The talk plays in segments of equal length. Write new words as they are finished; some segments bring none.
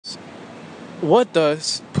What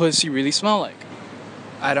does pussy really smell like?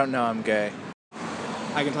 I don't know, I'm gay.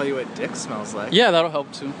 I can tell you what dick smells like. Yeah, that'll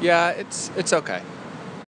help too. Yeah, it's okay.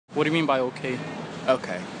 What do you mean by okay?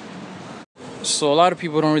 Okay. So a lot of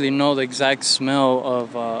people don't really know the exact smell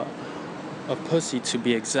of pussy, to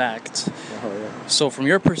be exact. Oh, yeah. So from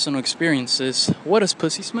your personal experiences, what does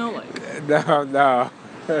pussy smell like? No.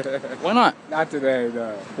 Why not? Not today,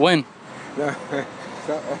 no. When? No.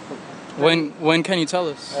 When can you tell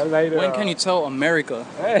us? Later When on. can you tell America?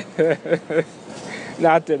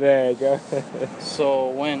 Not today, go. So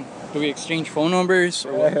when? Do we exchange phone numbers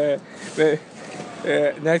or what?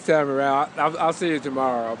 Next time around, I'll see you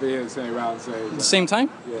tomorrow. I'll be in the same round, same. The same time?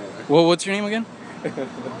 Yeah. Well, what's your name again?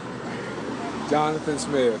 Jonathan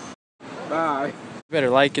Smith. Bye. You better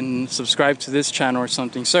like and subscribe to this channel or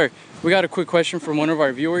something. Sir, we got a quick question from one of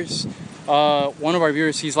our viewers. One of our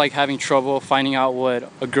viewers, he's like having trouble finding out what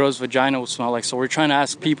a girl's vagina will smell like. So we're trying to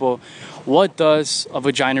ask people, what does a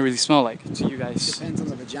vagina really smell like to you guys? Depends on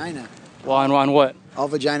the vagina. Well, on what? All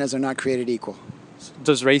vaginas are not created equal.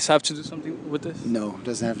 Does race have to do something with this? No, it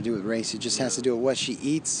doesn't have to do with race. It just has to do with what she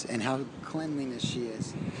eats and how cleanliness she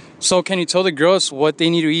is. So can you tell the girls what they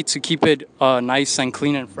need to eat to keep it nice and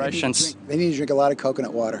clean and fresh? They need to drink a lot of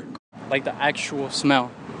coconut water. Like the actual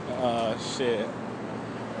smell. Shit.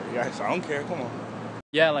 Yes, I don't care. Come on.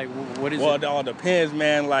 Yeah, like what is Well, it? it all depends,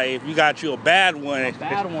 man. Like, if you got you a bad one, A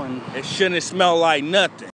bad one. it shouldn't smell like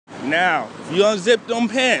nothing. Now, if you unzip them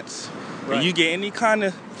pants Right. and you get any kind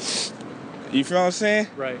of, you feel what I'm saying?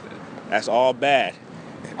 Right. That's all bad.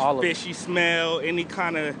 All of it. Fishy smell, any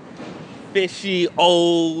kind of fishy,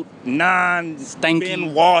 old, Stanky.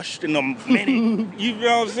 been washed in a minute. You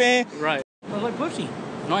feel what I'm saying? Right. Smells like pussy.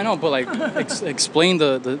 No, I know, but like explain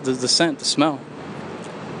the scent, the smell.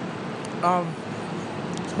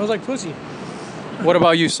 Smells like pussy. What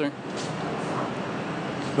about you, sir?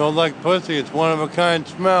 Smells like pussy. It's one of a kind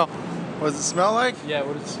smell. What does it smell like? Yeah,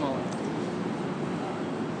 what does it smell like?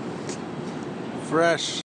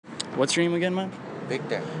 Fresh. What's your name again, man?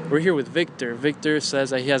 Victor. We're here with Victor. Victor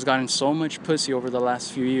says that he has gotten so much pussy over the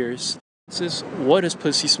last few years. Says, what does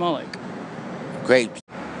pussy smell like? Grapes.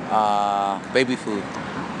 Baby food.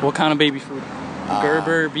 What kind of baby food?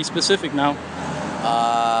 Gerber, be specific now.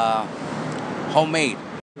 Homemade.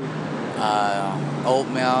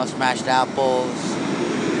 Oatmeal, smashed apples,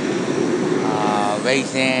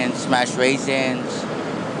 raisins, smashed raisins.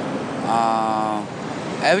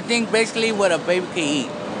 Everything basically what a baby can eat.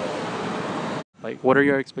 Like, what are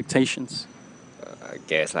your expectations? I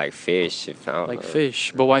guess like fish. If I don't Like know.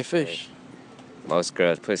 fish, but why fish? Most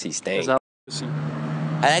girls' pussy stink. Is that pussy?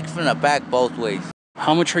 I like it from the back both ways.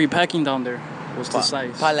 How much are you packing down there? What's the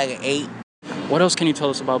size? Probably like an 8. What else can you tell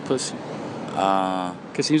us about pussy?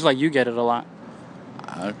 Because seems like you get it a lot.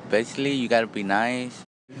 Basically, you gotta be nice.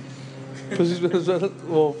 Pussy smells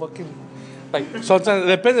well, fucking. Like sometimes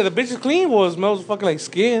depends. The bitch is clean, well, it smells fucking like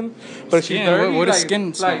skin. But if she's Skin? dirty, What does like,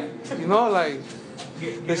 skin smell? like you know, like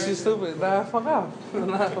this is stupid. Nah, fuck off.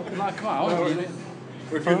 Nah, come on, I don't get it.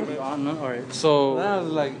 Alright, so Nah,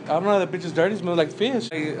 like I don't know. The bitch is dirty. Smells like fish.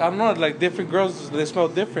 Like, I don't know. Like different girls, they smell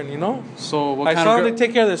different. You know. So what Like kind some of they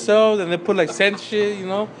take care of themselves and they put like scent shit. You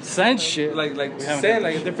know. scent shit? Like We haven't scent,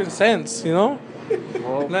 like different scents. You know.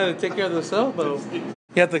 Well, Now they take care of themselves, but you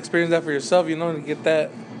have to experience that for yourself. You know, to get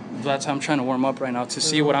that. that's how I'm trying to warm up right now to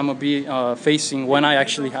see what I'm gonna be facing when I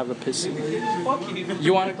actually have the pussy.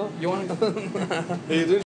 You want to go? You want to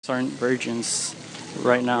go? Aren't virgins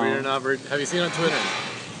right now. We're not have you seen on Twitter?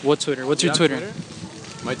 What Twitter? What's your Twitter?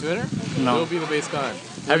 My Twitter? No. Will be the base god.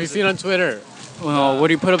 Have you seen on Twitter? Well, what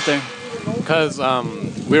do you put up there? Because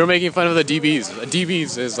we were making fun of the DBs.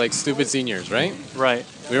 DBs is like stupid seniors, right? Right.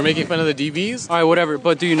 We were making fun of the DBs. All right, whatever.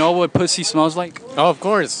 But do you know what pussy smells like? Oh, of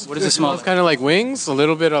course. What does it smell It's kind of like wings, a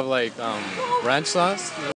little bit of like ranch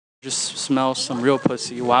sauce. Just smell some real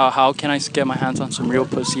pussy. Wow, how can I get my hands on some real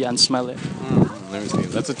pussy and smell it? Let me see.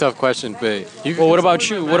 That's a tough question, but Well, what about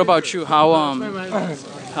you? What about you?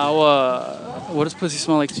 What does pussy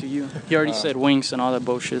smell like to you? He already said wings and all that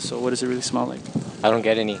bullshit, so what does it really smell like? I don't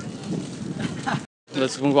get any.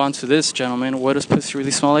 Let's move on to this, gentleman. What does pussy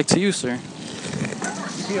really smell like to you, sir?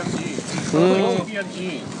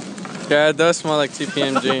 Yeah, it does smell like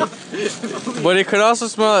TPMG. But it could also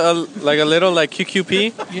smell like a little like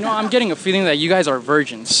QQP. You know, I'm getting a feeling that you guys are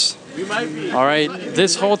virgins. we might be. All right?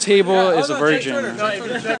 This whole table is a virgin.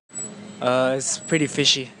 It's pretty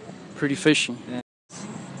fishy. Pretty fishy.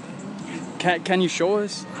 Can you show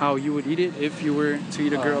us how you would eat it if you were to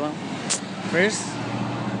eat a girl out? First,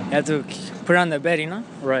 you have to put it on the bed, you know?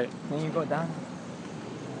 Right. Then you go down.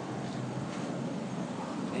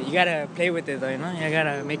 You gotta play with it though, you know? You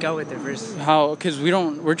gotta make out with it first. How? Because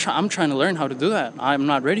I'm trying to learn how to do that. I'm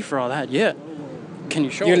not ready for all that yet. Can you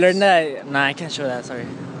show You us? learn that? Nah, I can't show that, sorry.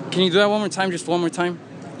 Can you do that one more time? Just one more time?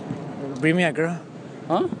 Bring me a girl.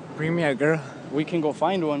 Huh? Bring me a girl. We can go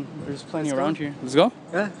find one. There's plenty around here. Let's go?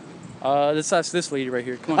 Yeah. Let's ask this lady right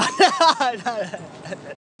here. Come on.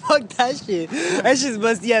 Fuck that shit. That shit's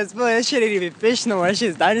busty as fuck. That shit ain't even fish no more. That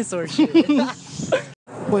shit's dinosaur shit.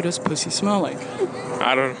 What does pussy smell like?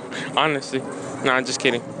 I don't know. Honestly. Nah, I'm just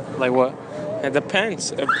kidding. Like what? It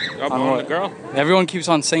depends On the girl. Everyone keeps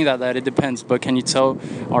on saying that it depends, but can you tell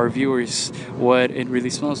our viewers what it really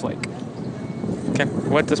smells like? Okay.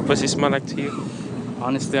 What does pussy smell like to you?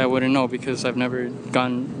 Honestly, I wouldn't know because I've never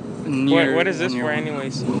gone near. What is this for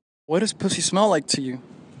anyways? What does pussy smell like to you?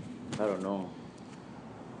 I don't know.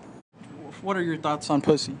 What are your thoughts on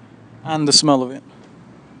pussy and the smell of it?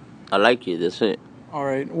 I like it, that's it. All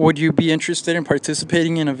right. Would you be interested in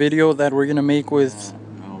participating in a video that we're going to make with...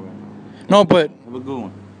 No, but... Have a good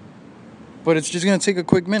one. But it's just going to take a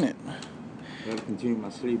quick minute. I gotta continue my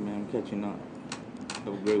sleep, man. I'm catching up.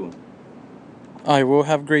 Have a great one. I will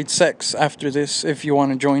have great sex after this if you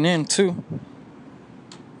want to join in, too.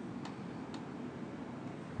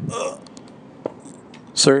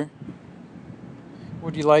 Sir,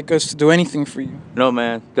 would you like us to do anything for you? No,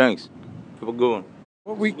 man. Thanks. Have a good one.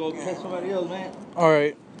 Well, we go catch somebody else, man. All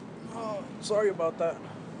right. Sorry about that.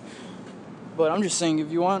 But I'm just saying,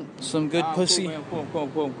 if you want some good pussy... Cool,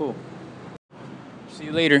 man. Cool. See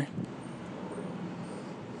you later.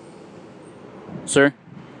 Sir?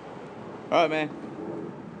 All right, man.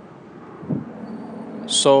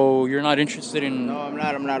 So, you're not interested in... No, I'm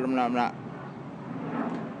not.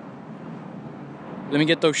 Let me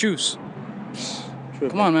get those shoes.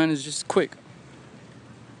 Come on, man. It's just quick.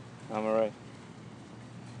 I'm all right.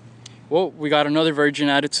 Well, we got another virgin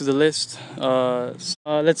added to the list.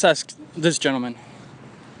 Let's ask this gentleman.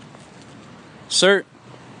 Sir,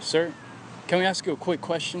 can we ask you a quick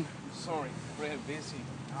question? Sorry, really busy.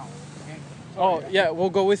 Oh, yeah, we'll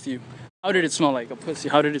go with you. How did it smell like? A pussy,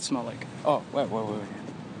 how did it smell like? Oh, wait.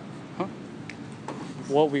 Huh?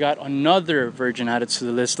 Well, we got another virgin added to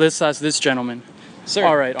the list. Let's ask this gentleman. Sir.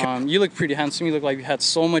 All right, you look pretty handsome. You look like you had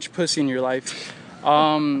so much pussy in your life.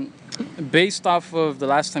 Based off of the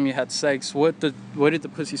last time you had sex, what did the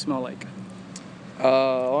pussy smell like?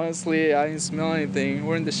 Honestly, I didn't smell anything.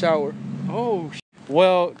 We're in the shower. Oh,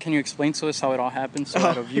 well, can you explain to us how it all happened so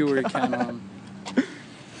that a viewer can,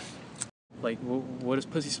 like, what does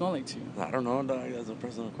pussy smell like to you? I don't know, dog. That's a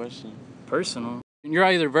personal question. Personal? You're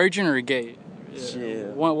either virgin or gay.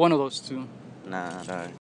 Yeah. One of those two. Nah,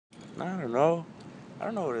 dog. I don't know. I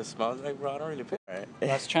don't know what it smells like, bro. I don't really pick. Right?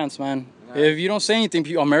 Last chance, man. Nah. If you don't say anything,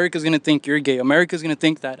 America's gonna think you're gay. America's gonna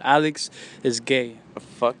think that Alex is gay.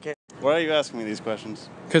 Fuck it. Why are you asking me these questions?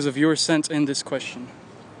 Because a viewer sent in this question.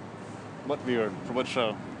 What viewer? For what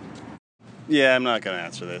show? Yeah, I'm not gonna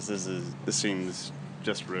answer this. This seems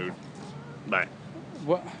just rude. Bye.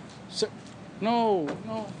 What? Sir, no,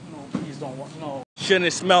 please don't. No.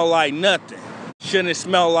 Shouldn't smell like nothing.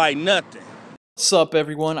 What's up,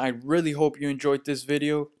 everyone? I really hope you enjoyed this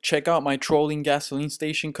video. Check out my trolling gasoline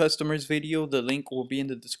station customers video. The link will be in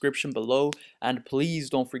the description below. And please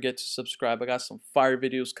don't forget to subscribe. I got some fire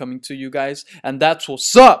videos coming to you guys. And that's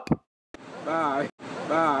what's up! Bye.